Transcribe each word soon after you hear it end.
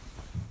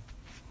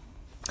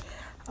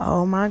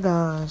Oh my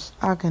gosh,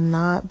 I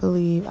cannot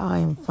believe I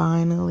am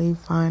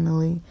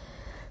finally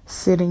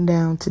sitting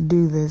down to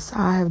do this.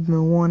 I have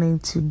been wanting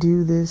to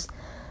do this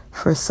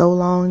for so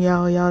long,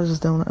 y'all. Y'all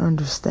just don't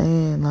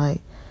understand.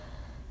 Like,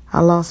 I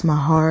lost my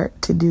heart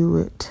to do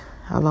it.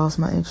 I lost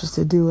my interest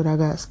to do it. I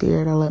got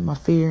scared. I let my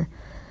fear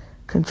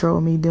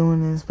control me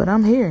doing this. But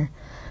I'm here.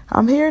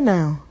 I'm here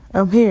now.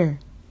 I'm here.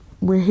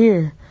 We're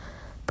here.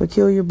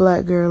 Peculiar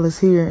Black Girl is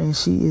here, and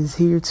she is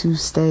here to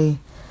stay.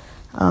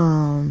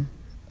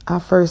 I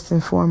first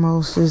and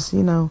foremost just,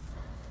 want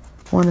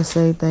to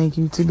say thank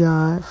you to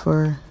God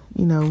for,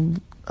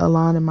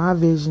 aligning my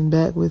vision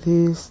back with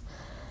His.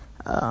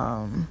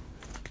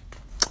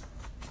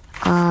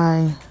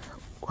 I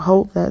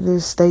hope that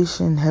this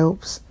station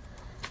helps,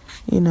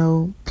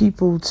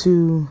 people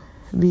to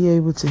be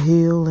able to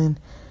heal and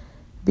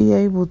be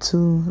able to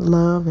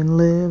love and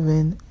live.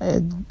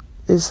 And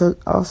it's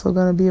also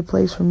going to be a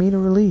place for me to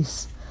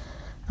release.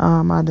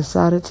 I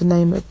decided to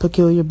name it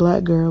Peculiar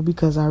Black Girl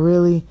because I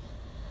really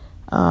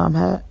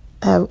have,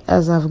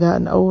 as I've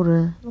gotten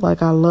older,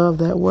 like, I love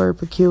that word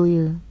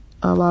peculiar.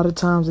 A lot of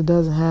times it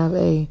doesn't have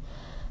a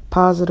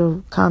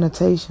positive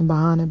connotation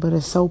behind it, but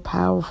it's so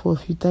powerful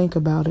if you think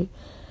about it.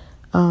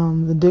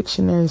 The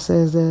dictionary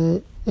says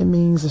that it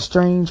means a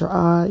strange or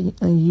odd,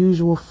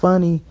 unusual,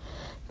 funny,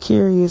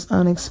 curious,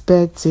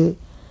 unexpected,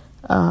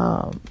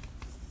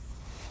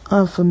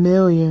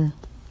 unfamiliar.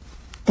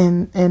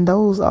 And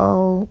those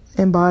all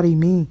embody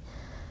me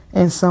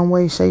in some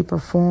way, shape, or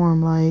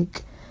form.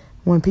 Like,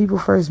 when people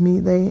first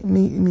meet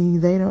me,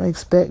 they don't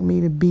expect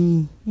me to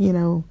be,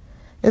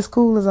 as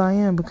cool as I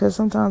am, because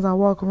sometimes I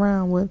walk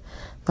around with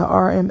the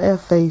RMF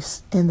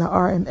face, and the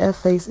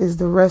RMF face is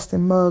the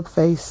resting mug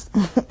face.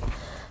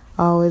 I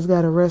always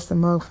got a resting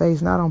mug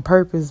face, not on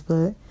purpose,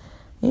 but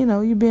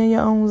you be in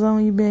your own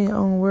zone, you be in your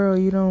own world.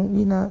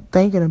 You're not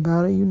thinking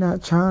about it. You're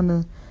not trying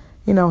to,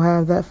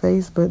 have that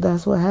face, but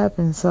that's what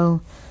happens.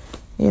 So,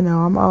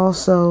 I'm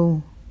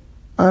also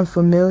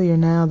unfamiliar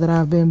now that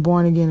I've been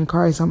born again in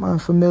Christ. I'm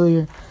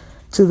unfamiliar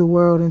to the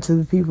world and to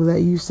the people that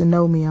used to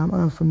know me. I'm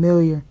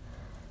unfamiliar.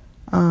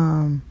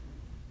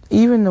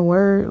 Even the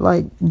word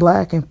like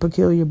black and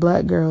peculiar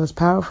black girl is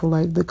powerful.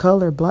 Like, the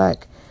color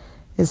black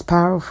is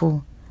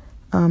powerful.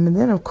 And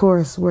then, of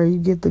course, where you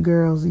get the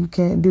girls, you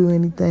can't do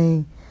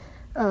anything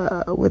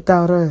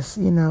without us.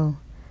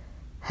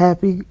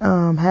 Happy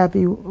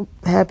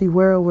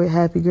world with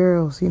happy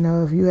girls.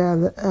 If you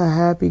have a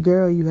happy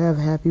girl, you have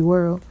a happy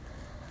world.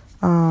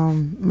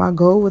 My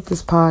goal with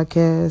this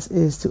podcast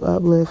is to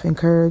uplift,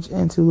 encourage,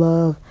 and to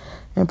love,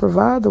 and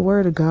provide the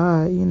word of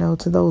God,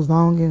 to those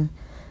longing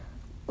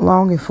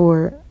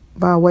for it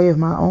by way of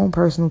my own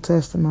personal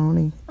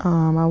testimony.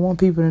 I want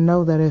people to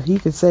know that if He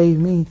could save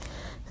me,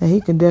 then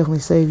He can definitely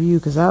save you,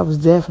 because I was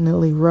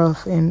definitely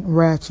rough and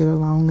ratchet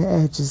along the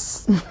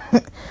edges.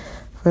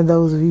 For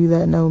those of you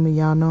that know me,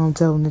 y'all know I'm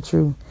telling the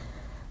truth.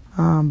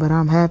 But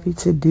I'm happy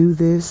to do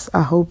this.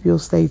 I hope you'll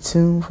stay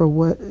tuned for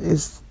what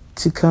is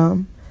to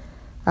come.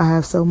 I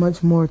have so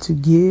much more to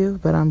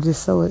give, but I'm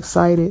just so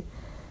excited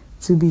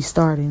to be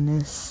starting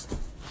this.